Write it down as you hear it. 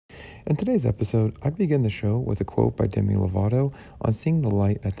In today's episode, I begin the show with a quote by Demi Lovato on seeing the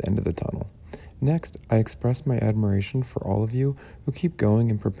light at the end of the tunnel. Next, I express my admiration for all of you who keep going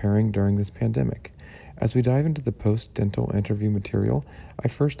and preparing during this pandemic. As we dive into the post-dental interview material, I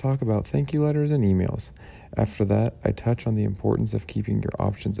first talk about thank you letters and emails. After that, I touch on the importance of keeping your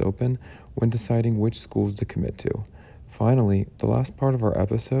options open when deciding which schools to commit to. Finally, the last part of our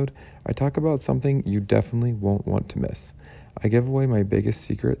episode, I talk about something you definitely won't want to miss. I give away my biggest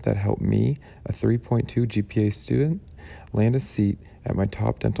secret that helped me, a 3.2 GPA student, land a seat at my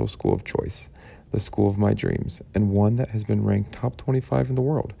top dental school of choice, the school of my dreams, and one that has been ranked top 25 in the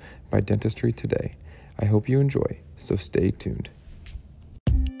world by Dentistry Today. I hope you enjoy, so stay tuned.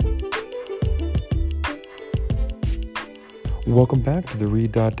 Welcome back to the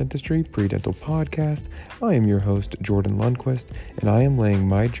Read Dentistry Pre-Dental Podcast. I am your host, Jordan Lundquist, and I am laying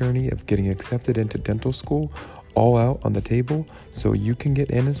my journey of getting accepted into dental school all out on the table so you can get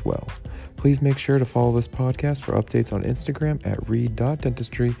in as well. Please make sure to follow this podcast for updates on Instagram at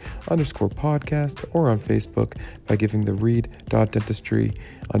read.dentistry_podcast or on Facebook by giving the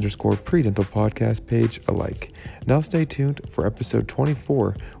read.dentistry_pre-dental podcast page a like. Now stay tuned for episode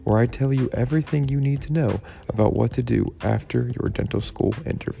 24, where I tell you everything you need to know about what to do after your dental school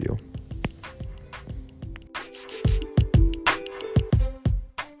interview.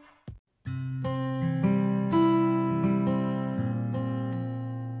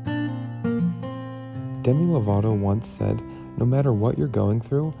 Demi Lovato once said, "No matter what you're going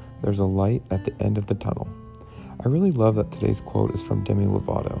through, there's a light at the end of the tunnel." I really love that today's quote is from Demi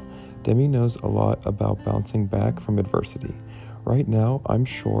Lovato. Demi knows a lot about bouncing back from adversity. Right now, I'm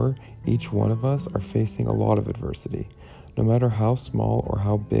sure each one of us are facing a lot of adversity. No matter how small or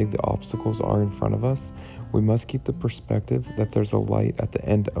how big the obstacles are in front of us, we must keep the perspective that there's a light at the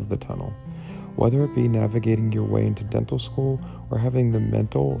end of the tunnel. Whether it be navigating your way into dental school or having the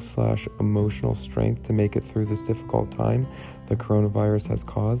mental/emotional strength to make it through this difficult time the coronavirus has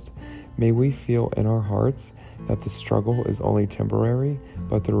caused, may we feel in our hearts that the struggle is only temporary,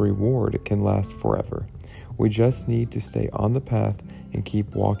 but the reward can last forever. We just need to stay on the path and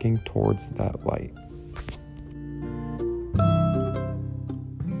keep walking towards that light.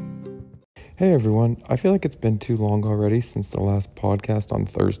 Hey everyone, I feel like it's been too long already since the last podcast on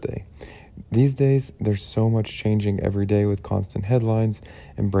Thursday. These days, there's so much changing every day with constant headlines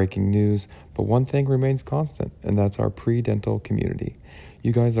and breaking news, but one thing remains constant, and that's our pre-dental community.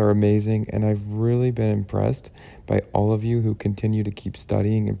 You guys are amazing, and I've really been impressed by all of you who continue to keep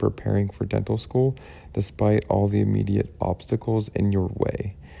studying and preparing for dental school despite all the immediate obstacles in your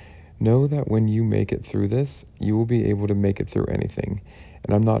way. Know that when you make it through this, you will be able to make it through anything.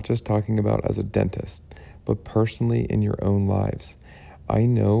 And I'm not just talking about as a dentist, but personally in your own lives. I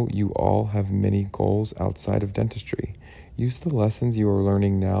know you all have many goals outside of dentistry. Use the lessons you are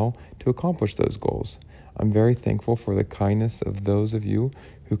learning now to accomplish those goals. I'm very thankful for the kindness of those of you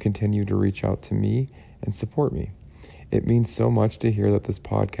who continue to reach out to me and support me. It means so much to hear that this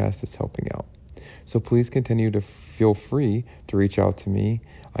podcast is helping out. So please continue to feel free to reach out to me.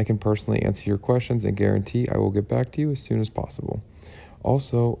 I can personally answer your questions and guarantee I will get back to you as soon as possible.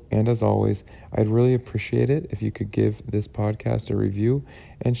 Also, and as always, I'd really appreciate it if you could give this podcast a review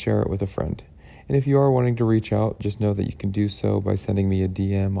and share it with a friend. And if you are wanting to reach out, just know that you can do so by sending me a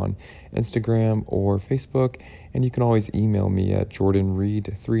DM on Instagram or Facebook, and you can always email me at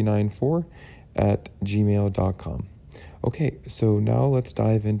jordanreed394@gmail.com. Okay, so now let's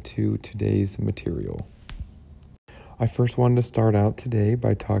dive into today's material. I first wanted to start out today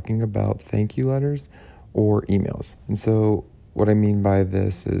by talking about thank you letters or emails. And so what I mean by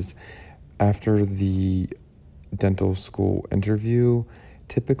this is after the dental school interview,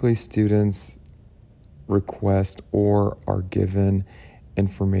 typically students request or are given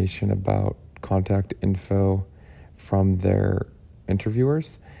information about contact info from their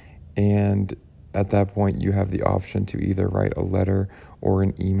interviewers. And at that point, you have the option to either write a letter or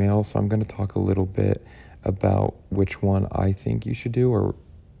an email. So I'm going to talk a little bit about which one I think you should do or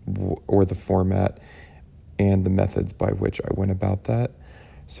the format and the methods by which I went about that.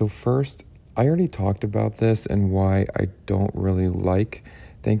 So first, I already talked about this and why I don't really like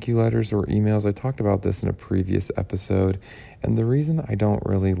thank you letters or emails. I talked about this in a previous episode, and the reason I don't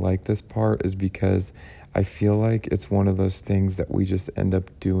really like this part is because I feel like it's one of those things that we just end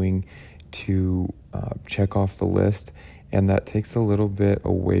up doing to check off the list, and that takes a little bit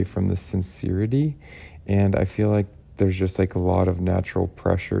away from the sincerity, and I feel like there's just like a lot of natural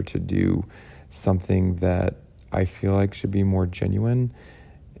pressure to do something that I feel like should be more genuine.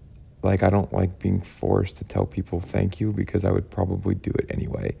 Like, I don't like being forced to tell people thank you because I would probably do it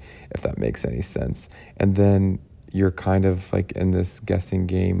anyway, if that makes any sense. And then, you're kind of like in this guessing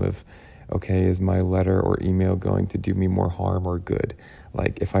game of, okay, is my letter or email going to do me more harm or good?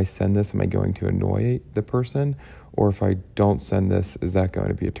 Like, if I send this, am I going to annoy the person? Or if I don't send this, is that going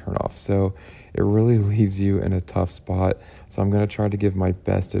to be a turnoff? So it really leaves you in a tough spot. So I'm going to try to give my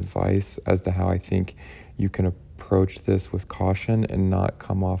best advice as to how I think you can approach this with caution and not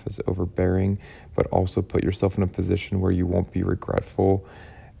come off as overbearing, but also put yourself in a position where you won't be regretful.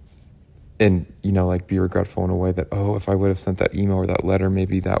 And, like, be regretful in a way that, oh, if I would have sent that email or that letter,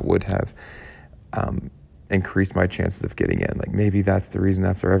 maybe that would have increased my chances of getting in. Like, maybe that's the reason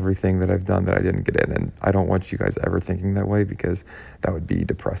after everything that I've done that I didn't get in. And I don't want you guys ever thinking that way, because that would be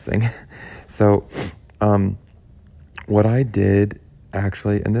depressing. So what I did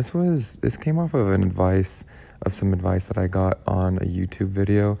actually, and this came off of some advice that I got on a YouTube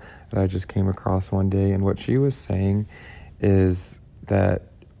video that I just came across one day. And what she was saying is that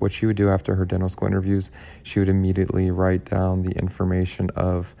what she would do after her dental school interviews, she would immediately write down the information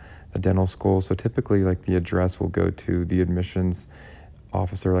of the dental school. So typically, like, the address will go to the admissions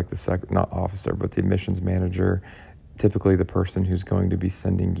officer, like not officer, but the admissions manager, typically the person who's going to be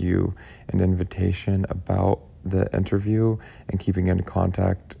sending you an invitation about the interview and keeping in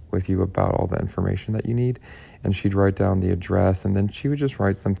contact with you about all the information that you need. And she'd write down the address, and then she would just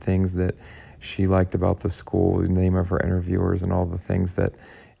write some things that she liked about the school, the name of her interviewers, and all the things that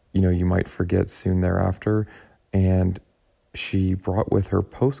you might forget soon thereafter. And she brought with her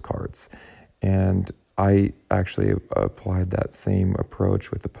postcards, and I actually applied that same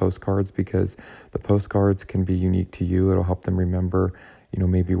approach with the postcards, because the postcards can be unique to you. It'll help them remember,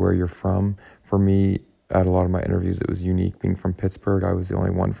 maybe where you're from. For me, at a lot of my interviews, it was unique being from Pittsburgh. I was the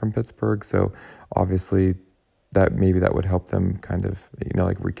only one from Pittsburgh, so obviously that would help them kind of,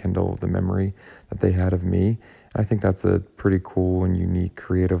 like, rekindle the memory that they had of me. And I think that's a pretty cool and unique,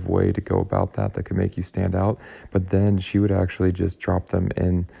 creative way to go about that could make you stand out. But then she would actually just drop them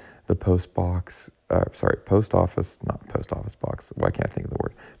in the post office box. Why can't I think of the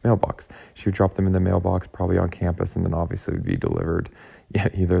word? Mailbox. She would drop them in the mailbox, probably on campus, and then obviously would be delivered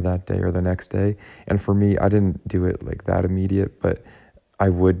either that day or the next day. And for me, I didn't do it like that immediate, but I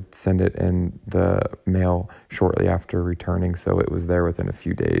would send it in the mail shortly after returning, so it was there within a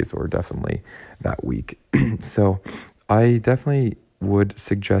few days, or definitely that week. So I definitely would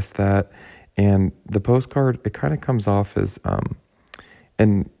suggest that. And the postcard, it kind of comes off as,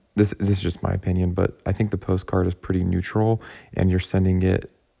 and this is just my opinion, but I think the postcard is pretty neutral, and you're sending it,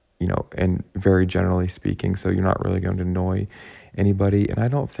 and very generally speaking, so you're not really going to annoy anybody. And I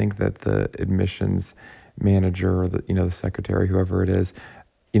don't think that the admissions manager or the secretary, whoever it is,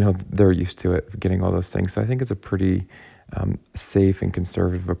 they're used to it, getting all those things. So I think it's a pretty safe and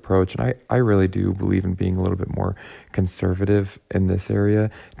conservative approach. And I really do believe in being a little bit more conservative in this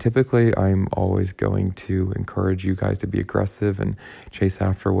area. Typically, I'm always going to encourage you guys to be aggressive and chase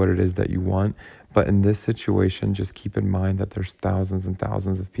after what it is that you want. But in this situation, just keep in mind that there's thousands and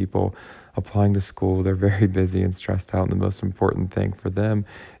thousands of people applying to school. They're very busy and stressed out, and the most important thing for them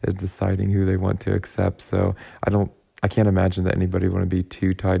is deciding who they want to accept. So I can't imagine that anybody would want to be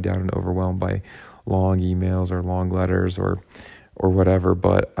too tied down and overwhelmed by long emails or long letters or whatever.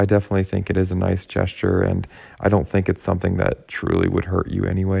 But I definitely think it is a nice gesture, and I don't think it's something that truly would hurt you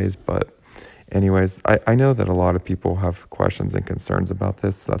anyways. But anyways, I know that a lot of people have questions and concerns about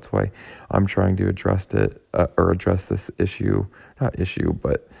this. So that's why I'm trying to address this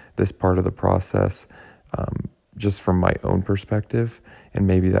but this part of the process, just from my own perspective, and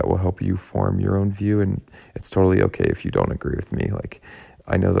maybe that will help you form your own view. And it's totally okay if you don't agree with me. Like,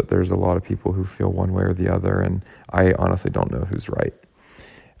 I know that there's a lot of people who feel one way or the other, and I honestly don't know who's right.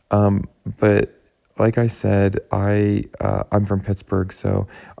 But like I said, I'm from Pittsburgh, so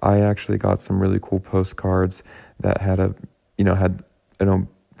I actually got some really cool postcards that had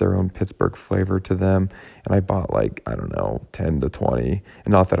their own Pittsburgh flavor to them, and I bought 10 to 20.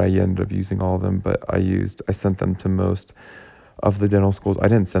 And not that I ended up using all of them, but I sent them to most of the dental schools. I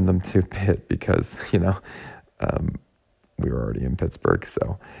didn't send them to Pitt because we were already in Pittsburgh.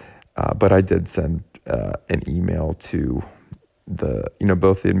 So, but I did send an email to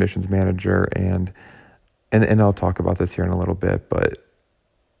both the admissions manager and I'll talk about this here in a little bit, but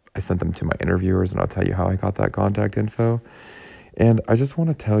I sent them to my interviewers, and I'll tell you how I got that contact info. And I just want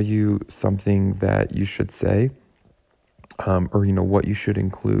to tell you something that you should say, or what you should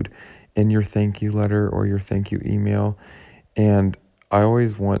include in your thank you letter or your thank you email. And I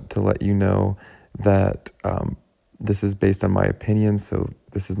always want to let you know that this is based on my opinion. So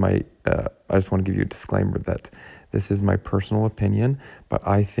this is I just want to give you a disclaimer that this is my personal opinion, but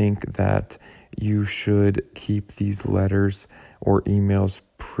I think that you should keep these letters or emails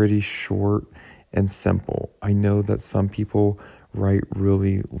pretty short and simple. I know that some people write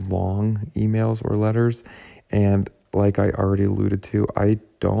really long emails or letters, and like I already alluded to, I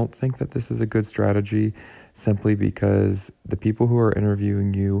don't think that this is a good strategy simply because the people who are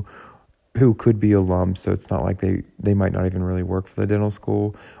interviewing you who could be alums, so it's not like they might not even really work for the dental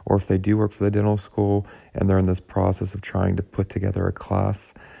school, or if they do work for the dental school and they're in this process of trying to put together a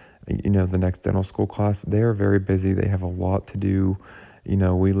class, the next dental school class, they're very busy. They have a lot to do.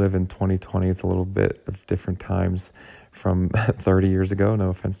 We live in 2020. It's a little bit of different times from 30 years ago.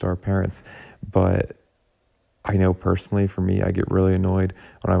 No offense to our parents, but I know personally for me, I get really annoyed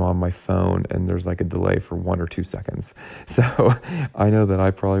when I'm on my phone and there's like a delay for 1 or 2 seconds. So I know that I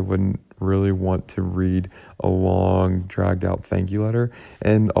probably wouldn't really want to read a long, dragged out thank you letter.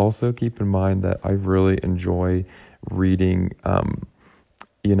 And also keep in mind that I really enjoy reading,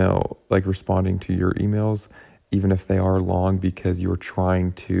 like responding to your emails, even if they are long, because you're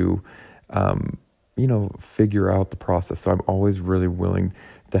trying to, figure out the process. So I'm always really willing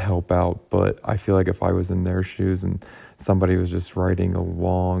to help out. But I feel like if I was in their shoes and somebody was just writing a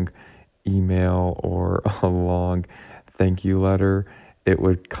long email or a long thank you letter, it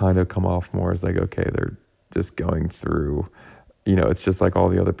would kind of come off more as like, okay, they're just going through, it's just like all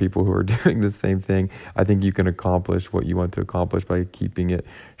the other people who are doing the same thing. I think you can accomplish what you want to accomplish by keeping it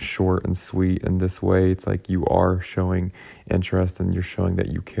short and sweet. And this way, it's like you are showing interest and you're showing that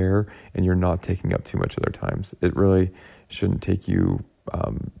you care and you're not taking up too much of their times. It really shouldn't take you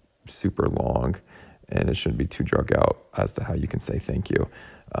super long, and it shouldn't be too drug out as to how you can say thank you.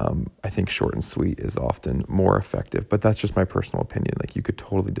 I think short and sweet is often more effective, but that's just my personal opinion. Like, you could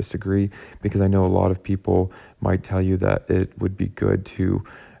totally disagree, because I know a lot of people might tell you that it would be good to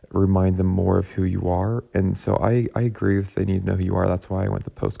remind them more of who you are. And so I agree if they need to know who you are. That's why I went the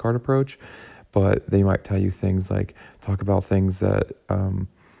postcard approach. But they might tell you things like, talk about things that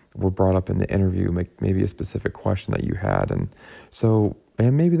were brought up in the interview, maybe a specific question that you had. And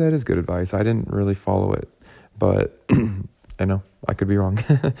maybe that is good advice. I didn't really follow it, but I know I could be wrong.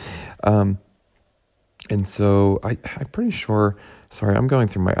 And so I'm pretty sure, sorry, I'm going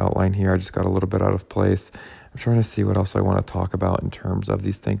through my outline here. I just got a little bit out of place. I'm trying to see what else I want to talk about in terms of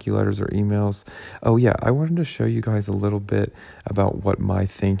these thank you letters or emails. Oh yeah, I wanted to show you guys a little bit about what my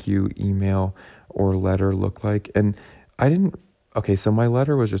thank you email or letter looked like. And so my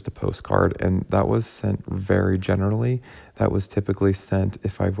letter was just a postcard, and that was sent very generally. That was typically sent,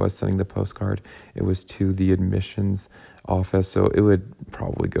 if I was sending the postcard, it was to the admissions office. So it would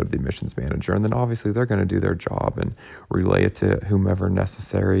probably go to the admissions manager. And then obviously they're going to do their job and relay it to whomever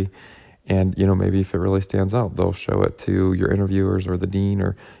necessary. And, maybe if it really stands out, they'll show it to your interviewers or the dean,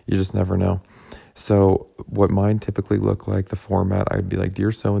 or you just never know. So what mine typically look like, the format, I'd be like,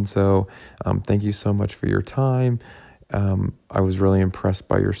 "Dear so-and-so, thank you so much for your time. I was really impressed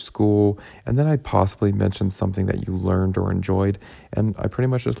by your school." And then I'd possibly mention something that you learned or enjoyed. And I pretty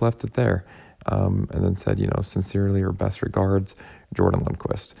much just left it there. And then said, "Sincerely or best regards, Jordan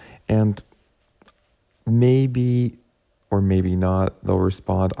Lundquist." And maybe or maybe not, they'll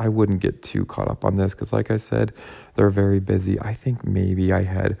respond. I wouldn't get too caught up on this because, like I said, they're very busy. I think maybe I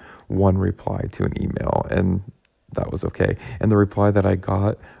had one reply to an email, and that was okay. And the reply that I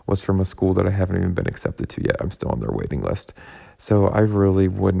got was from a school that I haven't even been accepted to yet. I'm still on their waiting list. So I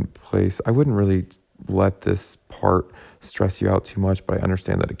wouldn't really let this part stress you out too much, but I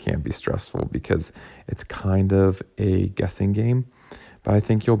understand that it can be stressful because it's kind of a guessing game. But I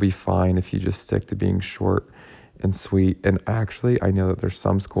think you'll be fine if you just stick to being short and sweet. And actually, I know that there's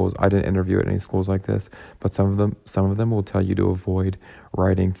some schools, I didn't interview at any schools like this, but some of them will tell you to avoid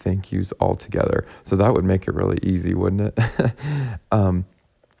writing thank yous altogether. So that would make it really easy, wouldn't it?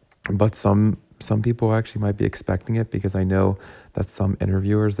 But some people actually might be expecting it, because I know that some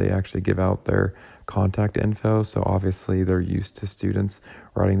interviewers, they actually give out their contact info. So obviously they're used to students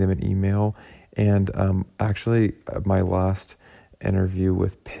writing them an email. And actually, my last interview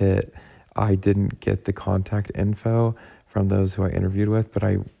with Pitt, I didn't get the contact info from those who I interviewed with, but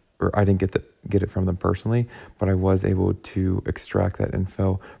I didn't get it from them personally, but I was able to extract that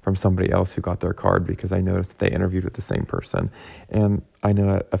info from somebody else who got their card, because I noticed that they interviewed with the same person. And I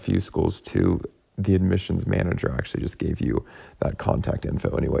know at a few schools too, the admissions manager actually just gave you that contact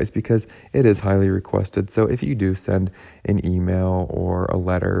info anyways, because it is highly requested. So if you do send an email or a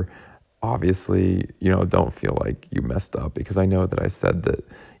letter, obviously, don't feel like you messed up, because I know that I said that,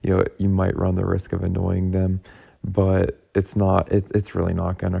 you might run the risk of annoying them, but it's really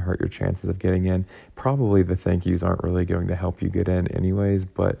not going to hurt your chances of getting in. Probably the thank yous aren't really going to help you get in anyways,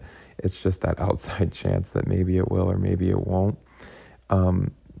 but it's just that outside chance that maybe it will or maybe it won't.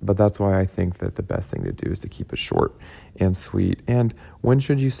 But that's why I think that the best thing to do is to keep it short and sweet. And when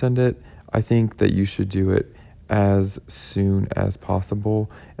should you send it? I think that you should do it as soon as possible,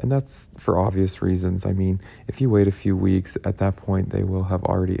 and that's for obvious reasons. I mean, if you wait a few weeks, at that point they will have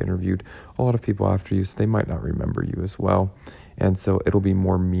already interviewed a lot of people after you, so they might not remember you as well, and so it'll be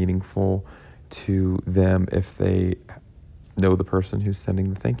more meaningful to them if they know the person who's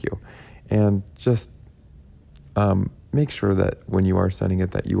sending the thank you. And just make sure that when you are sending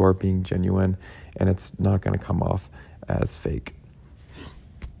it that you are being genuine and it's not going to come off as fake.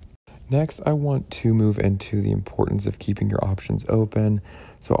 Next, I want to move into the importance of keeping your options open.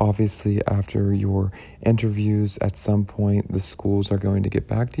 So obviously, after your interviews, at some point, the schools are going to get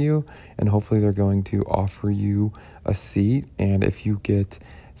back to you, and hopefully they're going to offer you a seat. And if you get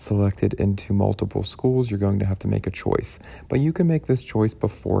selected into multiple schools, you're going to have to make a choice. But you can make this choice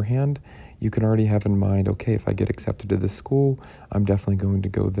beforehand. You can already have in mind, okay, if I get accepted to this school, I'm definitely going to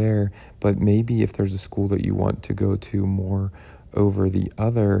go there. But maybe if there's a school that you want to go to more over the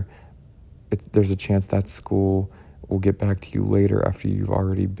other, there's a chance that school will get back to you later after you've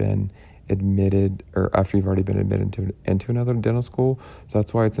already been admitted into another dental school. So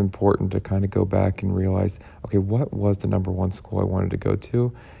that's why it's important to kind of go back and realize, okay, what was the number one school I wanted to go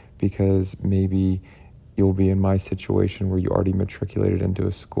to? Because maybe you'll be in my situation where you already matriculated into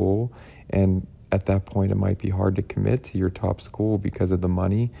a school, and at that point it might be hard to commit to your top school because of the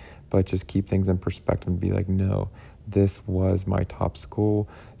money, but just keep things in perspective and be like, no, this was my top school,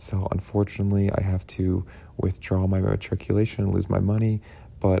 so unfortunately I have to withdraw my matriculation and lose my money,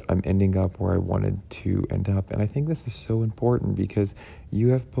 but I'm ending up where I wanted to end up. And I think this is so important because you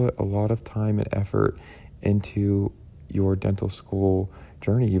have put a lot of time and effort into your dental school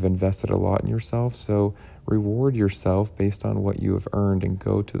journey. You've invested a lot in yourself, so reward yourself based on what you have earned and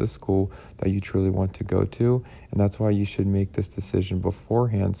go to the school that you truly want to go to. And that's why you should make this decision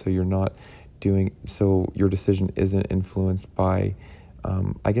beforehand, so your decision isn't influenced by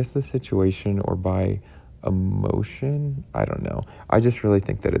the situation or by emotion. I don't know. I just really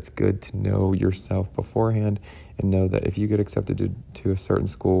think that it's good to know yourself beforehand and know that if you get accepted to a certain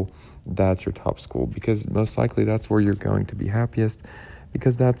school, that's your top school, because most likely that's where you're going to be happiest,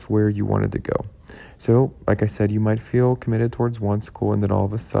 because that's where you wanted to go. So, like I said, you might feel committed towards one school and then all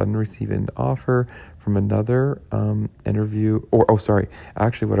of a sudden receive an offer from another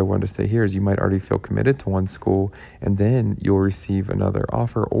actually what I wanted to say here is you might already feel committed to one school and then you'll receive another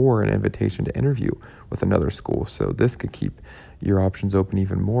offer or an invitation to interview with another school. So this could keep your options open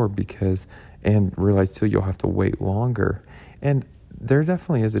even more, and realize too, you'll have to wait longer. And there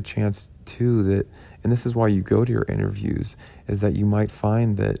definitely is a chance too that, and this is why you go to your interviews, is that you might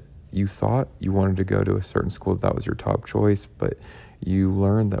find that you thought you wanted to go to a certain school that was your top choice, but you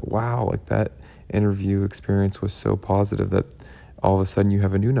learned that, wow, like that interview experience was so positive that all of a sudden you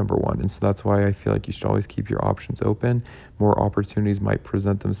have a new number one. And so that's why I feel like you should always keep your options open. More opportunities might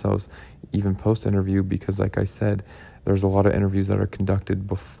present themselves even post-interview, because like I said, there's a lot of interviews that are conducted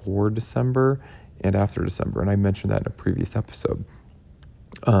before December and after December, and I mentioned that in a previous episode.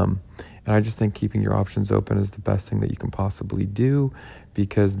 And I just think keeping your options open is the best thing that you can possibly do,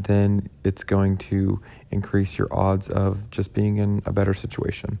 because then it's going to increase your odds of just being in a better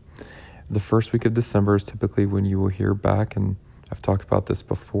situation. The first week of December is typically when you will hear back, and I've talked about this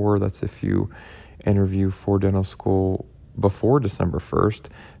before. That's if you interview for dental school before December 1st.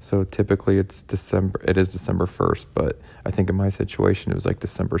 So typically it is December 1st, but I think in my situation it was like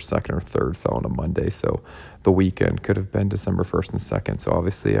December 2nd or 3rd fell on a Monday, so the weekend could have been December 1st and 2nd. So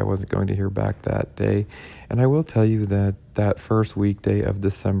obviously I wasn't going to hear back that day. And I will tell you that first weekday of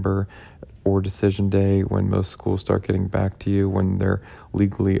December, or decision day, when most schools start getting back to you, when they're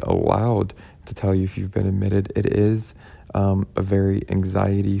legally allowed to tell you if you've been admitted, it is a very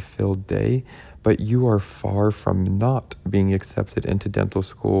anxiety-filled day, but you are far from not being accepted into dental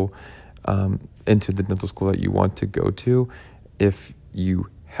school, into the dental school that you want to go to, if you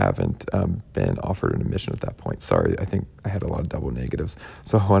haven't been offered an admission at that point. Sorry, I think I had a lot of double negatives.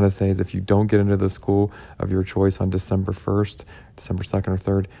 So I want to say is, if you don't get into the school of your choice on December 1st, December 2nd or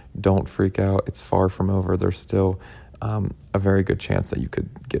 3rd, don't freak out. It's far from over. There's still a very good chance that you could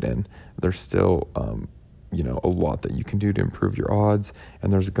get in. There's still a lot that you can do to improve your odds,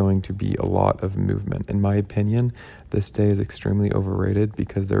 and there's going to be a lot of movement. In my opinion, this day is extremely overrated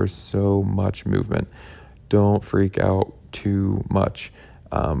because there is so much movement. Don't freak out too much.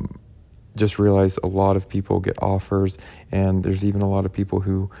 Just realize a lot of people get offers, and there's even a lot of people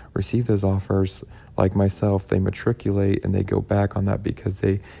who receive those offers, like myself. They matriculate and they go back on that because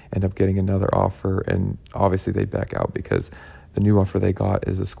they end up getting another offer, and obviously they back out because the new offer they got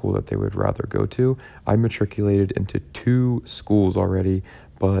is a school that they would rather go to. I matriculated into 2 schools already,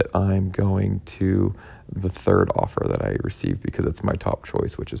 but I'm going to the third offer that I received because it's my top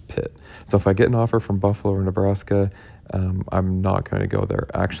choice, which is Pitt. So if I get an offer from Buffalo or Nebraska, I'm not going to go there.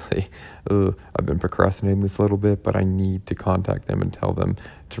 Actually, I've been procrastinating this a little bit, but I need to contact them and tell them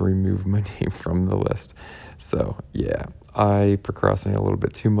to remove my name from the list. So yeah, I procrastinate a little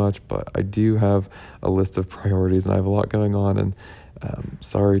bit too much, but I do have a list of priorities and I have a lot going on, and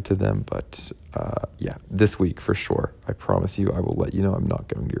sorry to them, but yeah, this week for sure, I promise you, I will let you know I'm not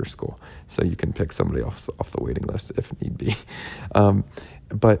going to your school, so you can pick somebody off the waiting list if need be.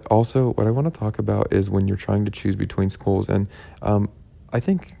 But also, what I want to talk about is when you're trying to choose between schools, and I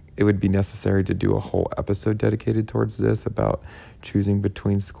think it would be necessary to do a whole episode dedicated towards this about choosing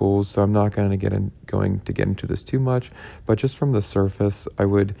between schools. So I'm not going to get into this too much, but just from the surface, I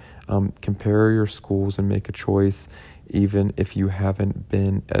would compare your schools and make a choice, even if you haven't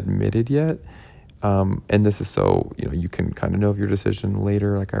been admitted yet. And this is so you can kind of know of your decision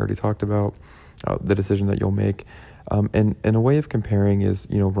later, like I already talked about, the decision that you'll make. And a way of comparing is,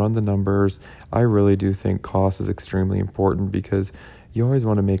 run the numbers. I really do think cost is extremely important because you always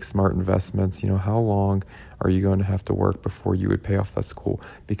want to make smart investments. How long are you going to have to work before you would pay off that school?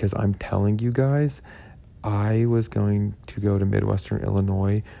 Because I'm telling you guys, I was going to go to Midwestern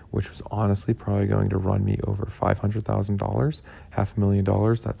Illinois, which was honestly probably going to run me over $500,000,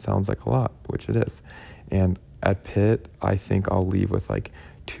 $500,000. That sounds like a lot, which it is. And at Pitt, I think I'll leave with like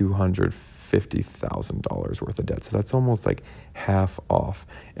 $250,000 worth of debt. So that's almost like half off.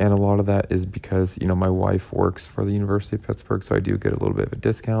 And a lot of that is because, my wife works for the University of Pittsburgh, so I do get a little bit of a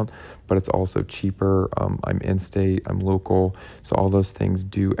discount, but it's also cheaper. I'm in-state, I'm local, so all those things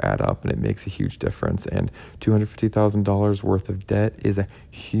do add up, and it makes a huge difference. And $250,000 worth of debt is a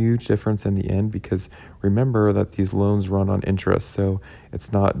huge difference in the end, because remember that these loans run on interest, so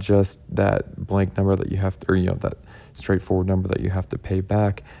it's not just that blank number that you have to, or that straightforward number that you have to pay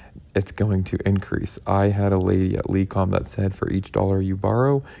back. It's going to increase. I had a lady at LECOM that said for each dollar you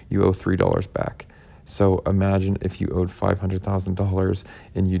borrow, you owe $3 back. So imagine if you owed $500,000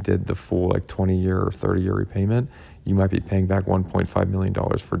 and you did the full 20-year or 30-year repayment, you might be paying back $1.5 million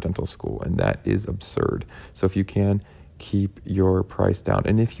for dental school, and that is absurd. So if you can, keep your price down.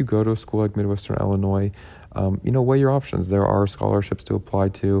 And if you go to a school like Midwestern Illinois, weigh your options. There are scholarships to apply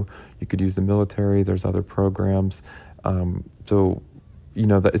to. You could use the military. There's other programs. So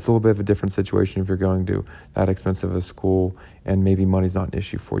that it's a little bit of a different situation if you're going to that expensive a school and maybe money's not an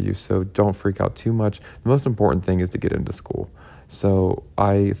issue for you. So don't freak out too much. The most important thing is to get into school. So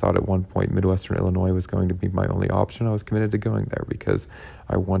I thought at one point Midwestern Illinois was going to be my only option. I was committed to going there because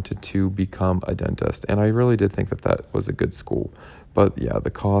I wanted to become a dentist. And I really did think that was a good school. But yeah, the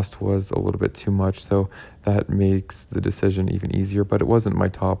cost was a little bit too much. So that makes the decision even easier. But it wasn't my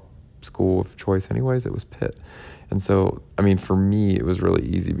top school of choice anyways. It was Pitt. And so, for me, it was really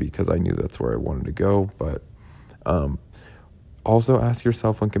easy because I knew that's where I wanted to go. But also ask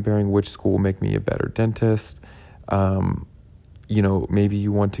yourself when comparing which school will make me a better dentist. Maybe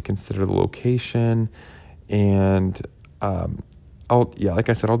you want to consider the location. And like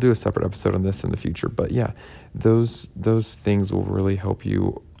I said, I'll do a separate episode on this in the future. But yeah, those things will really help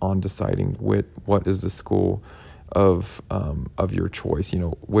you on deciding what is the school of your choice.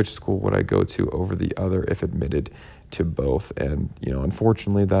 Which school would I go to over the other if admitted to both? And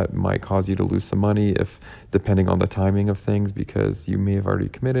unfortunately that might cause you to lose some money depending on the timing of things, because you may have already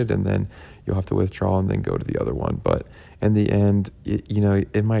committed and then you'll have to withdraw and then go to the other one. But in the end,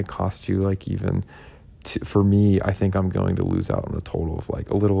 it might cost you for me, I think I'm going to lose out on a total of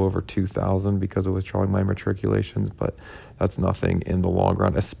a little over $2,000 because of withdrawing my matriculations, but that's nothing in the long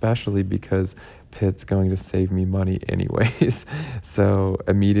run, especially because Pitt's going to save me money anyways. So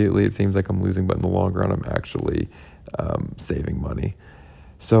immediately it seems like I'm losing, but in the long run, I'm actually saving money.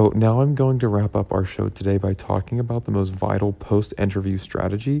 So now I'm going to wrap up our show today by talking about the most vital post-interview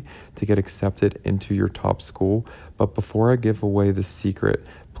strategy to get accepted into your top school. But before I give away the secret,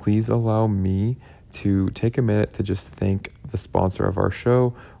 please allow me to take a minute to just thank the sponsor of our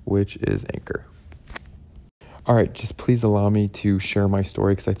show, which is Anchor. All right, just please allow me to share my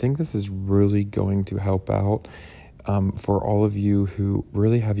story because I think this is really going to help out for all of you who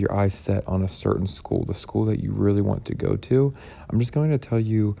really have your eyes set on a certain school, the school that you really want to go to. I'm just going to tell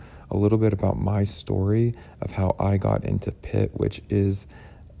you a little bit about my story of how I got into Pitt, which is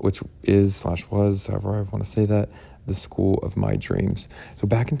 / was, however I want to say that, the school of my dreams. So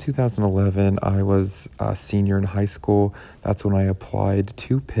back in 2011, I was a senior in high school. That's when I applied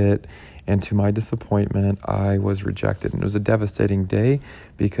to Pitt. And to my disappointment, I was rejected. And it was a devastating day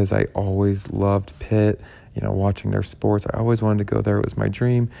because I always loved Pitt, watching their sports. I always wanted to go there. It was my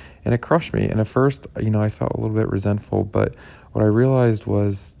dream, and it crushed me. And at first, I felt a little bit resentful, but what I realized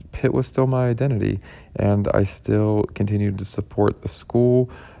was Pitt was still my identity, and I still continued to support the school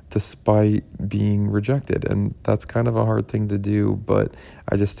despite being rejected. And that's kind of a hard thing to do, but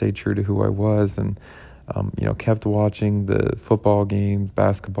I just stayed true to who I was and, kept watching the football game,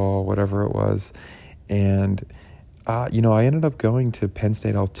 basketball, whatever it was. And, I ended up going to Penn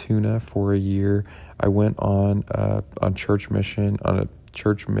State Altoona for a year. I went on a church mission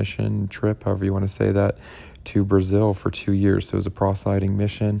trip, however you want to say that, to Brazil for 2 years. So it was a proselyting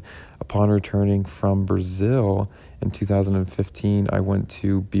mission. Upon returning from Brazil in 2015, I went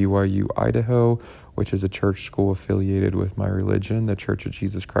to BYU, Idaho, which is a church school affiliated with my religion, the Church of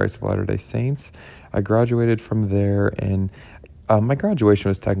Jesus Christ of Latter-day Saints. I graduated from there, and my graduation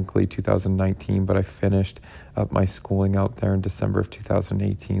was technically 2019, but I finished up my schooling out there in December of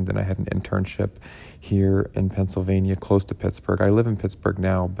 2018. Then I had an internship here in Pennsylvania, close to Pittsburgh. I live in Pittsburgh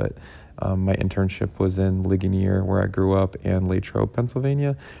now, but my internship was in Ligonier, where I grew up, and Latrobe,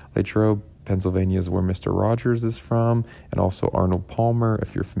 Pennsylvania. Latrobe, Pennsylvania is where Mr. Rogers is from, and also Arnold Palmer,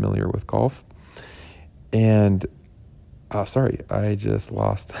 if you're familiar with golf. And, I just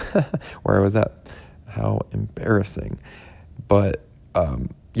lost where I was at. How embarrassing. But,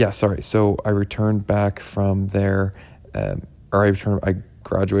 So I returned back from there, I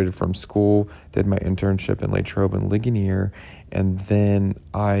graduated from school, did my internship in Latrobe and Ligonier, and then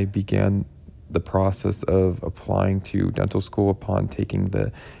I began the process of applying to dental school upon taking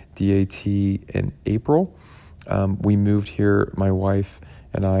the DAT in April. We moved here, my wife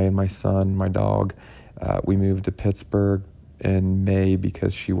and I and my son, my dog. We moved to Pittsburgh in May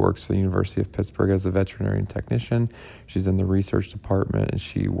because she works for the University of Pittsburgh as a veterinarian technician. She's in the research department, and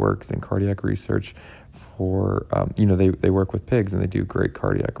she works in cardiac research for, they work with pigs, and they do great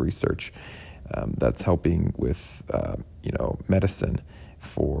cardiac research. That's helping with, medicine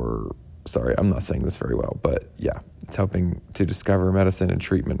I'm not saying this very well, but yeah, it's helping to discover medicine and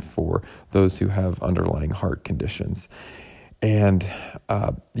treatment for those who have underlying heart conditions. And,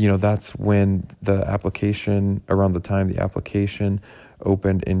 that's when around the time the application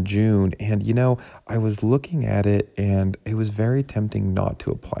opened in June. And, I was looking at it, and it was very tempting not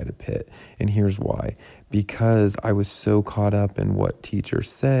to apply to Pitt. And here's why. Because I was so caught up in what teachers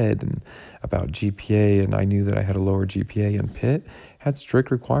said and about GPA, and I knew that I had a lower GPA, and Pitt had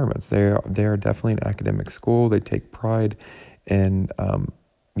strict requirements. They are definitely an academic school. They take pride in,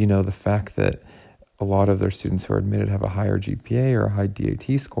 the fact that a lot of their students who are admitted have a higher GPA or a high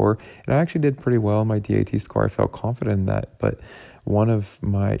DAT score. And I actually did pretty well in my DAT score. I felt confident in that. But one of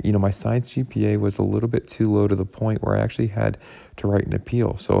my science GPA was a little bit too low to the point where I actually had to write an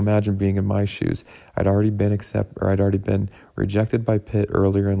appeal. So imagine being in my shoes. I'd already been rejected by Pitt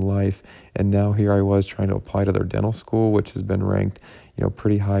earlier in life. And now here I was trying to apply to their dental school, which has been ranked,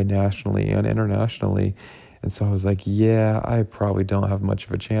 pretty high nationally and internationally. And so I was like, yeah, I probably don't have much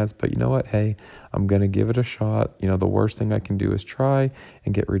of a chance, but you know what? Hey, I'm going to give it a shot. The worst thing I can do is try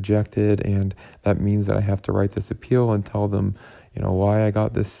and get rejected. And that means that I have to write this appeal and tell them, why I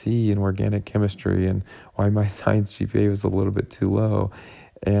got this C in organic chemistry and why my science GPA was a little bit too low.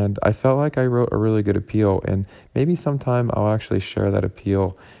 And I felt like I wrote a really good appeal, and maybe sometime I'll actually share that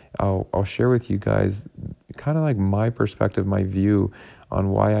appeal. I'll share with you guys kind of like my perspective, my view on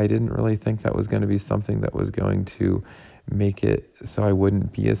why I didn't really think that was going to be something that was going to make it so I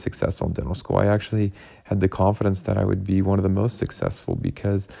wouldn't be as successful in dental school. I actually had the confidence that I would be one of the most successful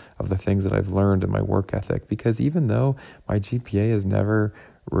because of the things that I've learned in my work ethic. Because even though my GPA has never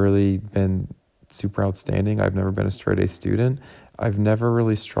really been super outstanding, I've never been a straight A student, I've never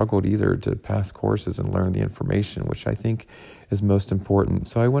really struggled either to pass courses and learn the information, which I think is most important.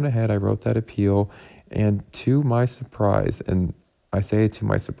 So I went ahead, I wrote that appeal, and to my surprise, and I say it to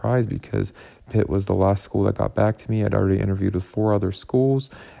my surprise because Pitt was the last school that got back to me. I'd already interviewed with 4 other schools.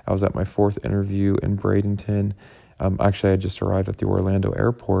 I was at my 4th interview in Bradenton. Actually, I had just arrived at the Orlando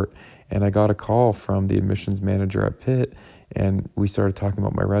airport, and I got a call from the admissions manager at Pitt, and we started talking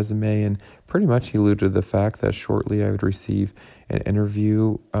about my resume, and pretty much he alluded to the fact that shortly I would receive an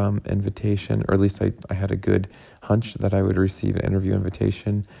interview invitation, or at least I had a good hunch that I would receive an interview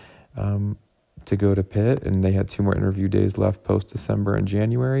invitation to go to Pitt, and they had 2 more interview days left post-December and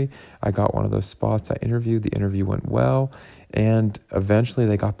January. I got one of those spots. I interviewed. The interview went well, and eventually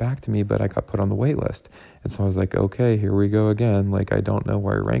they got back to me, but I got put on the wait list. And so I was like, okay, here we go again. Like, I don't know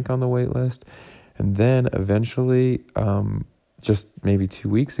where I rank on the wait list. And then eventually just maybe 2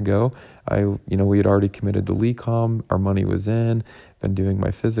 weeks ago, we had already committed to LECOM. Our money was in, been doing my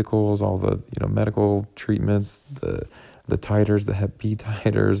physicals, all the, medical treatments, the titers, the Hep B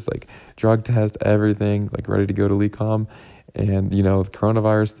titers, like drug test, everything, like ready to go to LECOM. And, the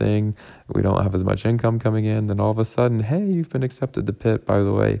coronavirus thing, we don't have as much income coming in. Then all of a sudden, hey, you've been accepted to Pitt, by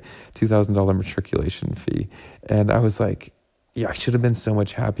the way, $2,000 matriculation fee. And I was like, yeah, I should have been so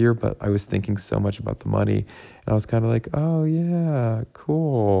much happier, but I was thinking so much about the money. And I was kind of like, oh, yeah,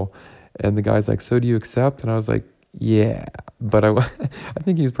 cool. And the guy's like, so do you accept? And I was like, yeah. But I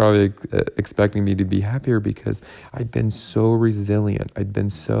think he's probably expecting me to be happier because I'd been so resilient. I'd been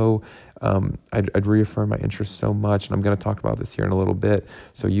so, I'd reaffirmed my interest so much. And I'm going to talk about this here in a little bit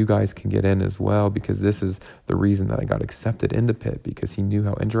so you guys can get in as well, because this is the reason that I got accepted into Pitt, because he knew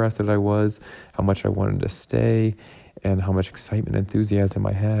how interested I was, how much I wanted to stay, and how much excitement and enthusiasm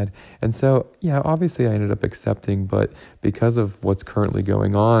I had. And so, yeah, obviously I ended up accepting, but because of what's currently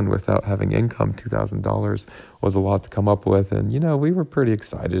going on without having income, $2,000 was a lot to come up with. And, we were pretty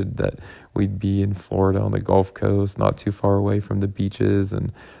excited that we'd be in Florida on the Gulf Coast, not too far away from the beaches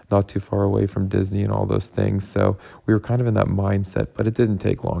and not too far away from Disney and all those things. So we were kind of in that mindset, but it didn't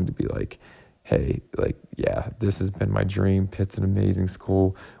take long to be like, hey, yeah, this has been my dream. Pitt's an amazing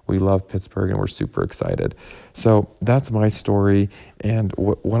school. We love Pittsburgh and we're super excited. So that's my story. And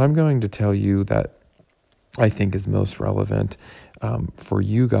what I'm going to tell you that I think is most relevant for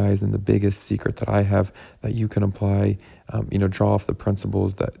you guys, and the biggest secret that I have that you can apply, draw off the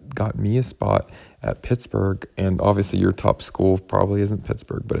principles that got me a spot at Pittsburgh. And obviously your top school probably isn't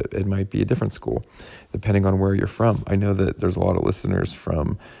Pittsburgh, but it might be a different school depending on where you're from. I know that there's a lot of listeners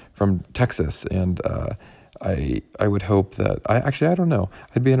from Texas, and I would hope that, I don't know.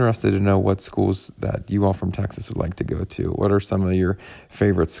 I'd be interested to know what schools that you all from Texas would like to go to. What are some of your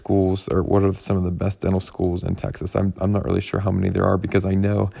favorite schools, or what are some of the best dental schools in Texas? I'm not really sure how many there are, because I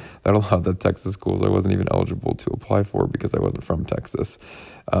know that a lot of the Texas schools I wasn't even eligible to apply for because I wasn't from Texas.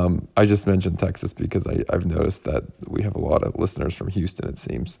 I just mentioned Texas because I've noticed that we have a lot of listeners from Houston, it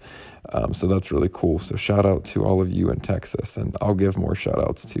seems. So that's really cool. So shout out to all of you in Texas, and I'll give more shout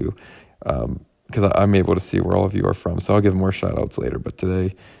outs to, because I'm able to see where all of you are from. So I'll give more shout outs later, but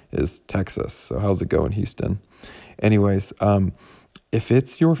today is Texas. So how's it going, Houston? Anyways, if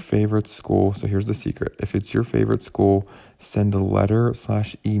it's your favorite school, so here's the secret. If it's your favorite school, send a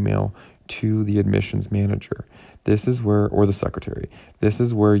letter/email to the admissions manager. This is where, or the secretary, this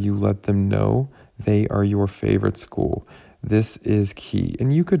is where you let them know they are your favorite school. This is key.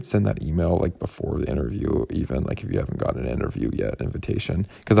 And you could send that email before the interview, even if you haven't gotten an interview yet, invitation,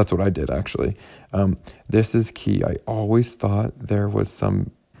 because that's what I did actually. This is key. I always thought there was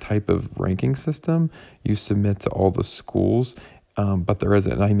some type of ranking system you submit to all the schools, but there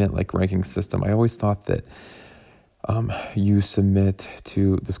isn't. And I meant ranking system. I always thought that you submit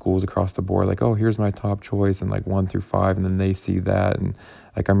to the schools across the board, oh, here's my top choice, and 1 through 5, and then they see that. And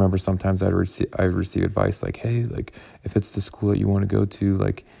I remember sometimes I'd receive advice hey, if it's the school that you want to go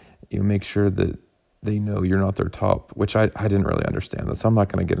to, make sure that they know you're not their top, which I didn't really understand that. So I'm not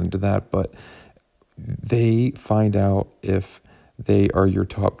going to get into that, but they find out if they are your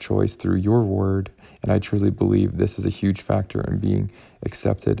top choice through your word. And I truly believe this is a huge factor in being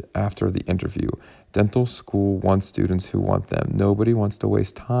accepted after the interview. Dental school wants students who want them. Nobody wants to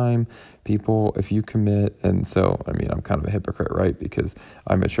waste time. People, if you commit, and so, I'm kind of a hypocrite, right? Because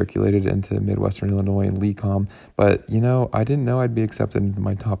I matriculated into Midwestern Illinois and LECOM, but, I didn't know I'd be accepted into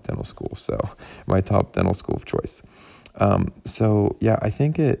my top dental school, so my top dental school of choice. So yeah, I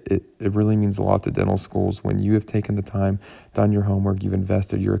think it really means a lot to dental schools when you have taken the time, done your homework, you've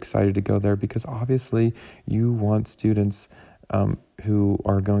invested, you're excited to go there, because obviously you want students who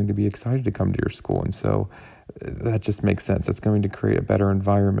are going to be excited to come to your school. And so that just makes sense. It's going to create a better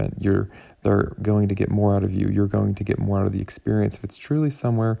environment. They're going to get more out of you. You're going to get more out of the experience if it's truly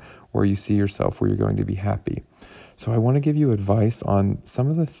somewhere where you see yourself, where you're going to be happy. So I want to give you advice on some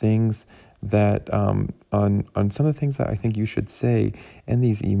of the things that on some of the things that I think you should say in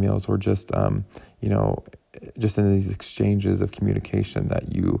these emails, or just just in these exchanges of communication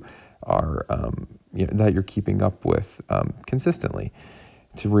that you are that you're keeping up with consistently,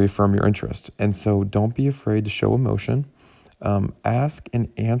 to reaffirm your interest. And so don't be afraid to show emotion. Ask and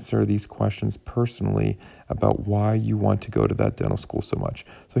answer these questions personally about why you want to go to that dental school so much.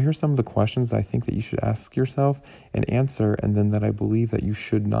 So here's some of the questions that I think that you should ask yourself and answer, and then that I believe that you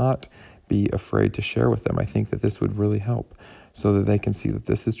should not be afraid to share with them. I think that this would really help, so that they can see that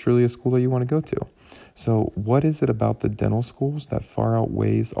this is truly a school that you want to go to. So what is it about the dental schools that far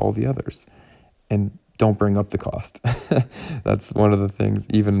outweighs all the others? And don't bring up the cost. That's one of the things,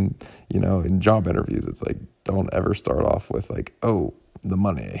 even, in job interviews, it's like, don't ever start off with like, oh, the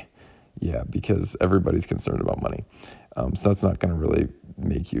money. Yeah, because everybody's concerned about money. So that's not going to really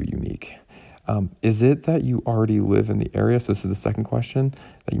make you unique. Is it that you already live in the area? So this is the second question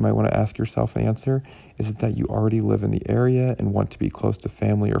that you might want to ask yourself and answer. Is it that you already live in the area and want to be close to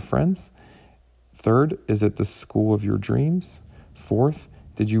family or friends? Third, is it the school of your dreams? Fourth,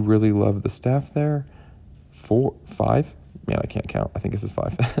 did you really love the staff there? Five, man, I can't count. I think this is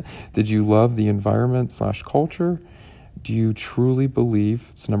 5. Did you love the environment/culture? Do you truly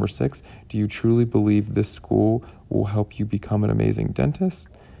believe, so number 6, do you truly believe this school will help you become an amazing dentist?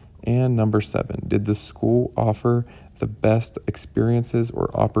 And number 7, did the school offer the best experiences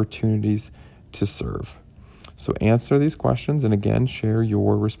or opportunities to serve? So answer these questions, and again, share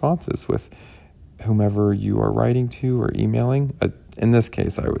your responses with whomever you are writing to or emailing. In this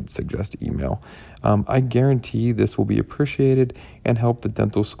case, I would suggest email. I guarantee this will be appreciated and help the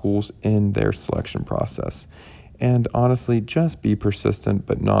dental schools in their selection process. And honestly, just be persistent,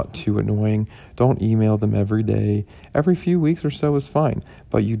 but not too annoying. Don't email them every day. Every few weeks or so is fine,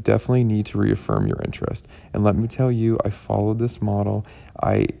 but you definitely need to reaffirm your interest. And let me tell you, I followed this model.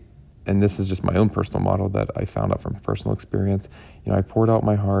 And this is just my own personal model that I found out from personal experience. I poured out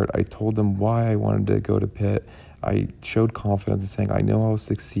my heart. I told them why I wanted to go to Pitt. I showed confidence in saying, I know I'll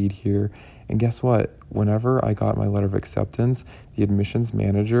succeed here. And guess what? Whenever I got my letter of acceptance, the admissions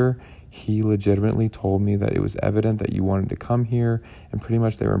manager, he legitimately told me that it was evident that you wanted to come here, and pretty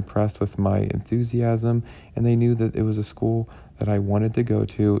much they were impressed with my enthusiasm, and they knew that it was a school that I wanted to go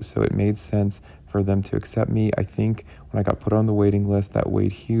to, so it made sense for them to accept me. I think when I got put on the waiting list, that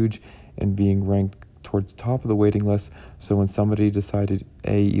weighed huge in being ranked towards the top of the waiting list. So when somebody decided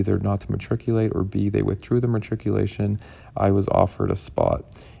A, either not to matriculate, or B, they withdrew the matriculation, I was offered a spot.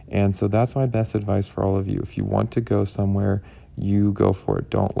 And so that's my best advice for all of you. If you want to go somewhere, you go for it.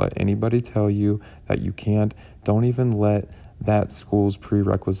 Don't let anybody tell you that you can't. Don't even let that school's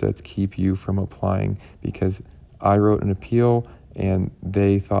prerequisites keep you from applying, because I wrote an appeal and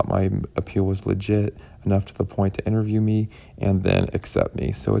they thought my appeal was legit enough to the point to interview me and then accept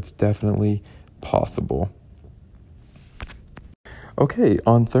me. So it's definitely possible. Okay,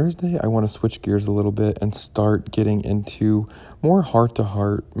 on Thursday, I want to switch gears a little bit and start getting into more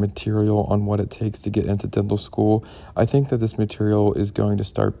heart-to-heart material on what it takes to get into dental school. I think that this material is going to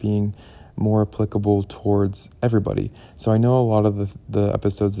start being more applicable towards everybody. So I know a lot of the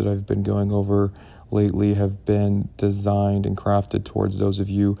episodes that I've been going over lately have been designed and crafted towards those of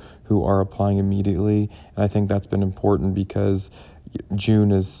you who are applying immediately. And I think that's been important because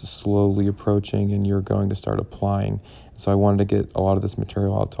June is slowly approaching and you're going to start applying. So I wanted to get a lot of this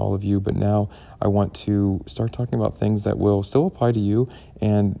material out to all of you, but now I want to start talking about things that will still apply to you,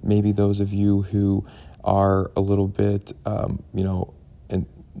 and maybe those of you who are a little bit, and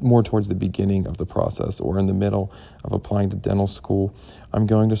more towards the beginning of the process or in the middle of applying to dental school. I'm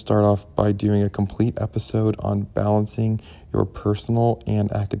going to start off by doing a complete episode on balancing your personal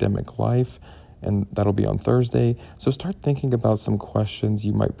and academic life, and that'll be on Thursday. So start thinking about some questions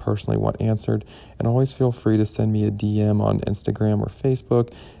you might personally want answered, and always feel free to send me a DM on Instagram or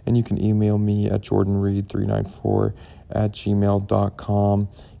Facebook, and you can email me at jordanreed394@gmail.com.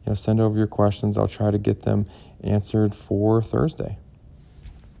 Send over your questions. I'll try to get them answered for Thursday.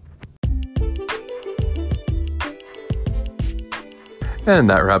 And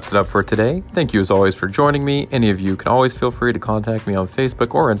that wraps it up for today. Thank you as always for joining me. Any of you can always feel free to contact me on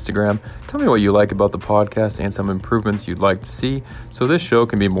Facebook or Instagram. Tell me what you like about the podcast and some improvements you'd like to see, so this show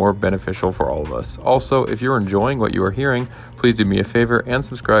can be more beneficial for all of us. Also, if you're enjoying what you are hearing, please do me a favor and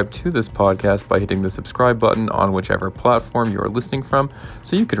subscribe to this podcast by hitting the subscribe button on whichever platform you are listening from,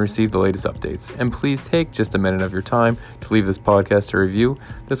 so you can receive the latest updates. And please take just a minute of your time to leave this podcast a review.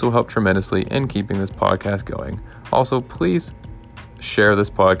 This will help tremendously in keeping this podcast going. Also, please share this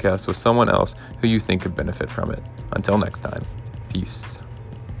podcast with someone else who you think could benefit from it. Until next time, peace.